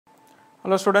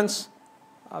Hello students,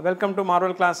 welcome to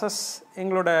Marvel classes.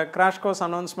 எங்களோட crash course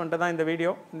announcement தான் இந்த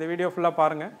வீடியோ ஃபுல்லாக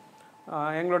பாருங்கள்.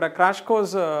 எங்களோட crash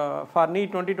course for NEET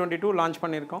 2022 launch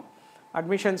பண்ணியிருக்கோம்.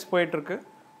 அட்மிஷன்ஸ் போயிட்டுருக்கு.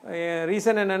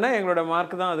 ரீசன் என்னென்னா எங்களோட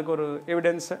மார்க் தான் அதுக்கு ஒரு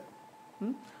evidence.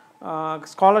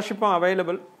 ஸ்காலர்ஷிப்பும்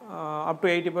available, up to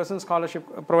 80% scholarship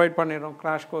provide பண்ணிடுறோம்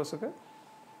crash courseக்கு.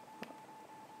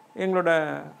 எங்களோட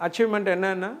அச்சீவ்மெண்ட்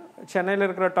என்னென்னா சென்னையில்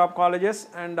இருக்கிற top colleges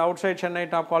and out side Chennai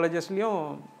top காலேஜஸ்லேயும்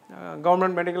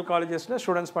government medical காலேஜஸில்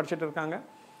ஸ்டூடெண்ட்ஸ் படிச்சுட்டு இருக்காங்க.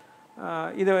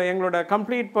 இது எங்களோட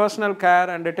complete personal care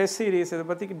and test series இதை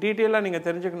பற்றி டீட்டெயிலாக நீங்கள்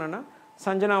தெரிஞ்சுக்கணுன்னா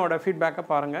சஞ்சனாவோட ஃபீட்பேக்கை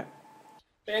பாருங்கள்.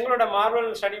 எங்களோட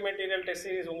Marvel study material test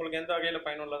series உங்களுக்கு எந்த வகையில்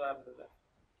பயனுள்ளதாக இருந்தது?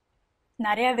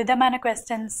 நிறைய விதமான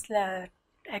கொஸ்டின்ஸில்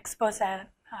எக்ஸ்போஸ்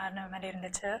ஆன மாதிரி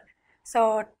இருந்துச்சு. ஸோ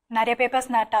நிறைய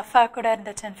பேப்பர்ஸ் நான் டஃப்பாக கூட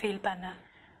இருந்துச்சுன்னு ஃபீல் பண்ணேன்.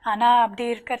 ஆனால் அப்படி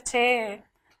இருக்கிறச்சே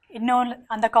இன்னும்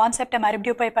அந்த கான்செப்டை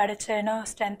மறுபடியும் போய் படித்து இன்னும்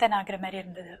ஸ்ட்ரென்தன் ஆகிற மாதிரி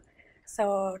இருந்தது. ஸோ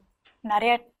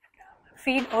நிறைய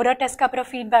ஒரு டெஸ்ட்க்கு அப்புறம்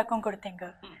ஃபீட்பேக்கும் கொடுத்தீங்க.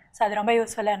 ஸோ அது ரொம்ப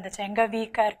யூஸ்ஃபுல்லாக இருந்துச்சு. எங்கே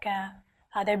வீக்காக இருக்கேன்,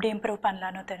 அதை எப்படி இம்ப்ரூவ்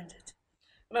பண்ணலான்னு தெரிஞ்சிச்சு.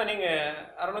 ஆனால் நீங்கள்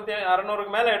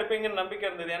 600க்கு மேலே எடுப்பீங்கன்னு நம்பிக்கை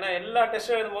இருந்தது. ஏன்னா எல்லா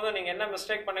டெஸ்ட்டும் எழுதும்போது நீங்கள் என்ன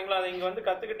மிஸ்டேக் பண்ணீங்களோ அதை இங்கே வந்து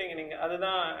கற்றுக்கிட்டீங்க. நீங்கள்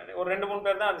அதுதான் ஒரு 2-3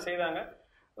 பேர் தான் அது செய்தாங்க.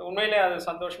 உண்மையிலே அது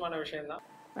சந்தோஷமான விஷயந்தான்.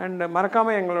 அண்ட்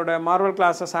மறக்காமல் எங்களோட மார்வல்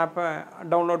கிளாஸஸ் ஆப்பை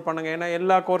டவுன்லோட் பண்ணுங்கள். ஏன்னா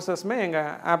எல்லா கோர்சஸுமே எங்கள்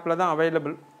ஆப்பில் தான்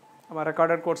அவைலபிள். நம்ம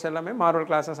ரெக்கார்டட் கோர்ஸ் எல்லாமே மார்வல்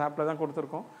கிளாஸஸ் ஆப்பில் தான்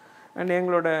கொடுத்துருக்கோம். அண்ட்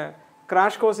எங்களோட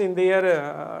கிராஷ் கோர்ஸ் இந்த இயர்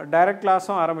டைரக்ட்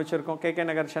கிளாஸும் ஆரம்பிச்சிருக்கோம். கேகே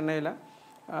நகர் சென்னையில்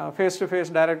face to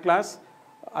face direct class.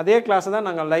 அதே கிளாஸை தான்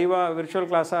நாங்கள் லைவாக விர்ச்சுவல்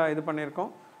கிளாஸாக இது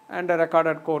பண்ணியிருக்கோம். அண்ட்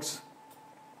ரெக்கார்டட் கோர்ஸ்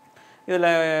இதில்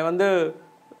வந்து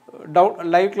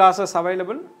லைவ் கிளாஸஸ்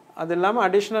அவைலபிள். அது இல்லாமல்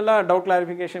அடிஷ்னலாக டவுட்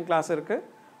கிளாரிஃபிகேஷன் கிளாஸ்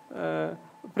இருக்குது.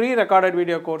 ப்ரீ ரெக்கார்டட்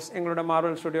வீடியோ கோர்ஸ் எங்களோட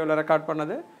மார்வல் ஸ்டுடியோவில் ரெக்கார்ட்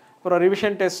பண்ணது. அப்புறம்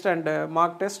revision test and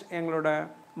mark test எங்களோட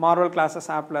மார்வல் கிளாஸஸ்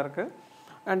ஆப்பில் இருக்குது.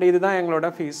 அண்ட் இதுதான் எங்களோட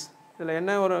ஃபீஸ். இதில்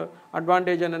என்ன ஒரு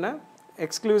அட்வான்டேஜ் என்னென்னா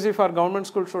எக்ஸ்க்ளூசிவ் ஃபார் கவர்மெண்ட்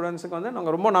ஸ்கூல் ஸ்டூடெண்ட்ஸுக்கு வந்து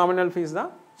நாங்கள் ரொம்ப நாமினல் ஃபீஸ்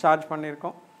தான் சார்ஜ்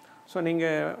பண்ணியிருக்கோம். ஸோ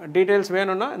நீங்கள் டீட்டெயில்ஸ்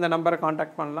வேணும்னா இந்த நம்பரை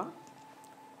காண்டாக்ட் பண்ணலாம்.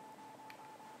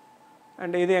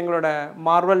 அண்ட் இது எங்களோட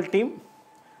மார்வல் டீம்.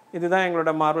 இதுதான்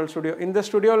எங்களோட மார்வல் ஸ்டுடியோ. இந்த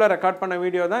ஸ்டுடியோவில் ரெக்கார்ட் பண்ண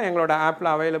வீடியோ தான் எங்களோட ஆப்பில்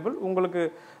அவைலபிள். உங்களுக்கு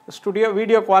studio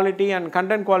video quality and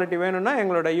content quality வேணும்னா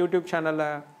எங்களோட யூடியூப் சேனலில்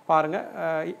பாருங்கள்.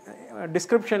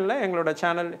 டிஸ்கிரிப்ஷனில் எங்களோட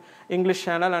channel English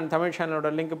channel and Tamil சேனலோட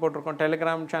லிங்க் போட்டிருக்கோம்.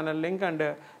 Telegram channel link and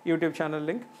YouTube channel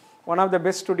link. One of the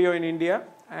best studio in India.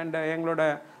 And எங்களோட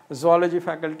zoology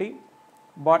faculty,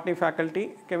 botany faculty,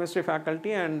 chemistry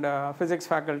faculty and physics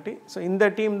faculty. So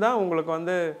இந்த team தான் உங்களுக்கு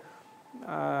வந்து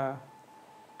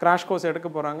crash course எடுக்க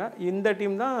போகிறாங்க. இந்த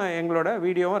டீம் தான் எங்களோட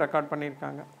வீடியோவும் ரெக்கார்ட்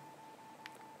பண்ணியிருக்காங்க.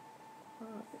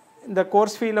 இந்த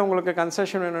கோர்ஸ் ஃபீயில் உங்களுக்கு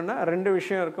கன்செஷன் வேணும்னா 2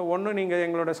 விஷயம் இருக்குது. ஒன்று, நீங்கள்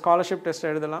எங்களோட ஸ்காலர்ஷிப் டெஸ்ட்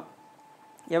எழுதலாம்.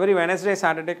 எவ்ரி வெனஸ்டே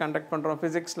சாட்டர்டே கண்டக்ட் பண்ணுறோம்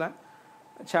ஃபிசிக்ஸில்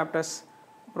சாப்டர்ஸ்.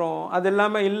 அப்புறம் அது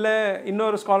இல்லாமல்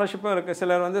இன்னொரு ஸ்காலர்ஷிப்பும் இருக்குது.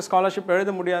 சிலர் வந்து ஸ்காலர்ஷிப்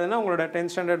எழுத முடியாதுன்னா உங்களோட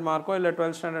 10th ஸ்டாண்டர்ட் மார்க்கோ இல்லை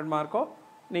 12th ஸ்டாண்டர்ட் மார்க்கோ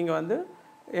நீங்கள் வந்து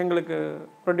எங்களுக்கு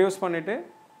ப்ரொடியூஸ் பண்ணிவிட்டு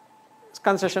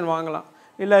கன்செஷன் வாங்கலாம்.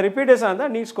 இல்லை ரிப்பீட்டர்ஸாக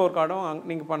இருந்தால் நீட் ஸ்கோர் கார்டும்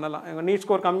நீங்கள் பண்ணலாம். எங்கள் நீட்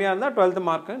ஸ்கோர் கம்மியாக இருந்தால் 12th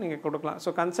மார்க்கு நீங்கள் கொடுக்கலாம். ஸோ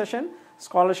கன்செஷன்,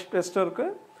 ஸ்காலர்ஷிப் டெஸ்ட்டும்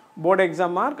இருக்குது, board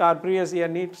exam mark R previous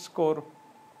year NEET score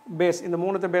base, இந்த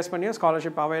 3த்தை பேஸ் பண்ணியும்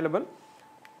ஸ்காலர்ஷிப் அவைலபிள்.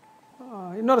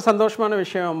 இன்னொரு சந்தோஷமான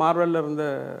விஷயம், மார்வலில் இருந்து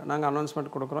நாங்கள்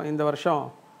அனௌன்ஸ்மெண்ட் கொடுக்குறோம். இந்த வருஷம்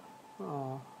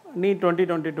நீட்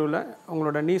 2022ல்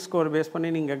உங்களோட நீட் ஸ்கோர் பேஸ்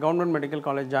பண்ணி நீங்கள் கவர்மெண்ட் மெடிக்கல்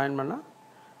காலேஜ் ஜாயின் பண்ணால்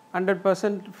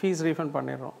 100% ஃபீஸ் ரீஃபண்ட்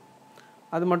பண்ணிடுறோம்.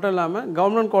 அது மட்டும் இல்லாமல்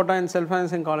government quota and self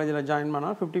financing காலேஜில் ஜாயின்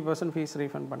பண்ணால் 50% ஃபீஸ்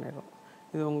ரீஃபண்ட் பண்ணிடுறோம்.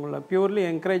 இது உங்களை பியூர்லி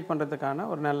என்கரேஜ் பண்ணுறதுக்கான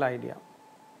ஒரு நல்ல ஐடியா.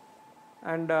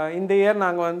 அண்ட் இந்த இயர்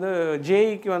நாங்கள் வந்து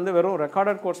ஜேஇக்கு வந்து வெறும்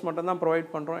ரெக்கார்டட் கோர்ஸ் மட்டும்தான் ப்ரொவைட்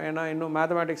பண்ணுறோம். ஏன்னா இன்னும்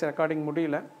மேத்தமேட்டிக்ஸ் ரெக்கார்டிங்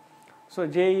முடியல. So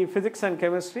JE physics and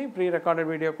chemistry pre recorded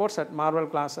video course at Marvel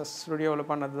classes ஸ்டுடியோவில்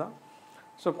பண்ணது தான்.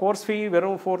 ஸோ கோர்ஸ் ஃபீ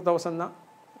வெறும் 4000 தான்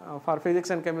for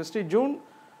physics and chemistry. June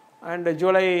and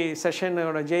July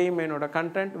செஷனோட JE மெயினோட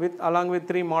content along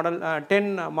with 10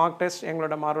 mark test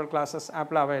எங்களோட மார்வல் கிளாஸஸ்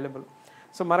ஆப்பில் available.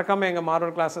 So மறக்காமல் எங்கள்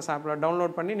Marvel classes ஆப்பில்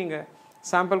டவுன்லோட் பண்ணி நீங்கள்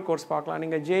சாம்பிள் கோர்ஸ் பார்க்கலாம்.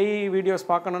 நீங்கள் ஜேஇ வீடியோஸ்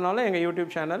பார்க்கணுன்னாலும் எங்கள்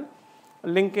யூடியூப் சேனல்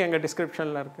லிங்க் எங்கள்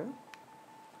டிஸ்கிரிப்ஷனில் இருக்குது.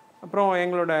 அப்புறம்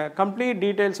எங்களோட கம்ப்ளீட்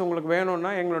டீட்டெயில்ஸ் உங்களுக்கு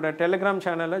வேணும்னா எங்களோட டெலிகிராம்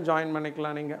சேனலில் ஜாயின்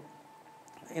பண்ணிக்கலாம். நீங்கள்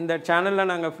இந்த சேனலில்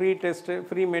நாங்கள் free test,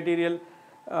 free material,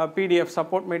 PDF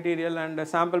support material and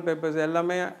sample papers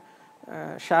எல்லாமே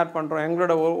ஷேர் பண்ணுறோம்,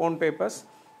 எங்களோட ஓன் பேப்பர்ஸ்.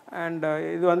 அண்ட்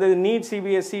இது வந்து நீட்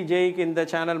சிபிஎஸ்சி ஜேஇக்கு இந்த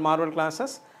channel Marvel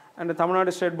classes and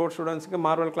Tamil Nadu state board ஸ்டூடெண்ட்ஸுக்கு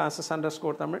மார்வல் கிளாஸஸ்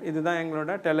 _ தமிழ். இதுதான்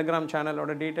எங்களோட டெலிகிராம்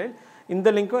சேனலோட டீட்டெயில். இந்த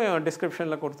லிங்க்கும்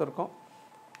டிஸ்கிரிப்ஷனில் கொடுத்துருக்கோம்.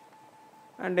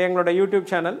 அண்ட் எங்களோட YouTube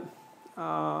channel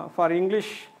for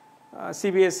English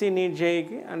CBSE NEET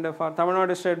ஜேஇக்கு and for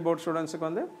Tamil Nadu state board ஸ்டூடெண்ட்ஸுக்கு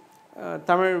வந்து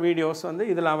தமிழ் வீடியோஸ் வந்து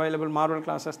இதில் அவைலபிள். மார்வல்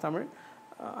கிளாஸஸ் தமிழ்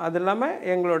அது இல்லாமல்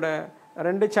எங்களோட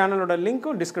 2 சேனலோட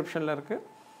லிங்க்கும் டிஸ்கிரிப்ஷனில் இருக்குது.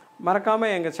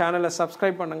 மறக்காமல் எங்கள் சேனலை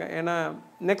சப்ஸ்கிரைப் பண்ணுங்கள். ஏன்னா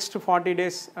நெக்ஸ்ட் 40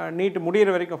 டேஸ் நீட்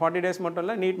முடிகிற வரைக்கும், 40 டேஸ் மட்டும்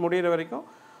இல்லை, நீட் முடிகிற வரைக்கும்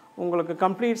உங்களுக்கு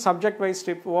complete subject wise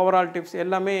tip, overall tips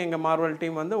எல்லாமே எங்கள் மார்வல்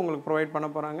டீம் வந்து உங்களுக்கு ப்ரொவைட் பண்ண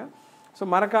போகிறாங்க. ஸோ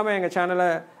மறக்காமல் எங்கள் சேனலை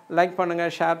லைக்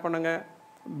பண்ணுங்கள், ஷேர் பண்ணுங்கள்,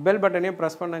 பெல் பட்டனையும்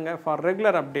ப்ரெஸ் பண்ணுங்கள் ஃபார்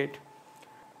ரெகுலர் அப்டேட்.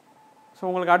 ஸோ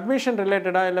உங்களுக்கு அட்மிஷன்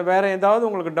ரிலேட்டடாக இல்லை வேறு ஏதாவது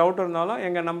உங்களுக்கு டவுட் இருந்தாலும்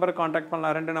எங்கள் நம்பரை காண்டாக்ட்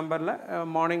பண்ணலாம். 2 நம்பரில்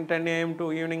morning 10 AM to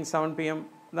evening 7 PM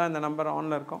தான் இந்த நம்பர்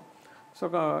ஆனில் இருக்கும். ஸோ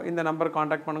இந்த நம்பர்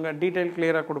காண்டாக்ட் பண்ணுங்கள், டீட்டெயில்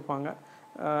கிளியராக கொடுப்பாங்க.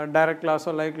 டைரக்ட்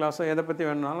கிளாஸோ லைவ் கிளாஸோ எதை பற்றி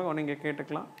வேணுனாலும் நீங்கள்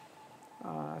கேட்டுக்கலாம்.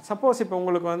 சப்போஸ் இப்போ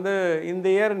உங்களுக்கு வந்து இந்த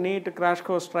year NEET crash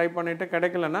course try பண்ணிவிட்டு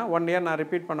கிடைக்கலன்னா 1 இயர் நான்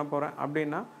ரிப்பீட் பண்ண போகிறேன்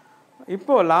அப்படின்னா,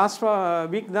 இப்போது லாஸ்ட்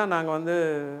வீக் தான் நாங்கள் வந்து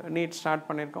நீட் ஸ்டார்ட்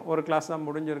பண்ணியிருக்கோம். ஒரு கிளாஸ் தான்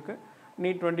முடிஞ்சிருக்கு,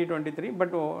 நீட் 2023.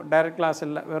 பட் டைரக்ட் கிளாஸ்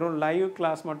இல்லை, வெறும் லைவ்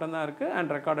கிளாஸ் மட்டும்தான் இருக்குது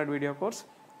and recorded video course.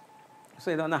 So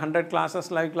இது வந்து 100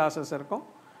 கிளாஸஸ் லைவ் கிளாஸஸ் இருக்கும்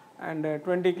and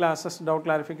 20 classes doubt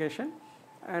clarification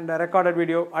and recorded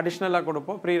video அடிஷ்னலாக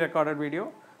கொடுப்போம். Pre recorded video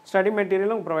study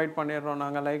மெட்டீரியலும் provide பண்ணிடுறோம்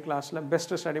நாங்கள் லைவ் கிளாஸில்.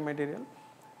 Best study material,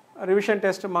 revision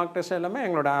test, mark test எல்லாமே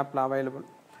எங்களோட ஆப்பில் அவைலபிள்.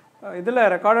 இதில்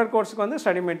ரெக்கார்டட் கோர்ஸுக்கு வந்து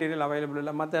ஸ்டடி மெட்டீரியல் அவைலபிள்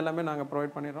இல்லை, மற்ற எல்லாமே நாங்கள்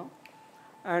ப்ரொவைட் பண்ணிடுறோம்.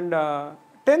 அண்ட்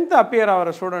 10th அப்பியர்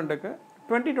ஆகிற ஸ்டூடெண்ட்டுக்கு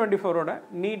 2024ஓட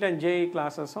NEET and JEE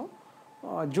கிளாஸஸும்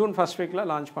June 1st வீக்கில்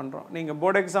லான்ச் பண்ணுறோம். நீங்கள்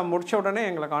போர்டு எக்ஸாம் முடித்த உடனே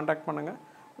எங்களை காண்டாக்ட் பண்ணுங்கள்.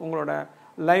 உங்களோட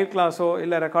லைவ் கிளாஸோ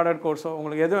இல்லை ரெக்கார்டட் கோர்ஸோ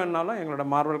உங்களுக்கு எது வேணாலும் எங்களோட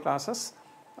மார்வல் கிளாஸஸ்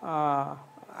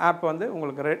ஆப் வந்து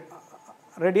உங்களுக்கு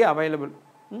ready available.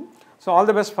 So all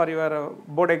the best for your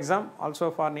board exam, also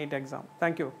for NEET exam.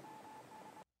 Thank you.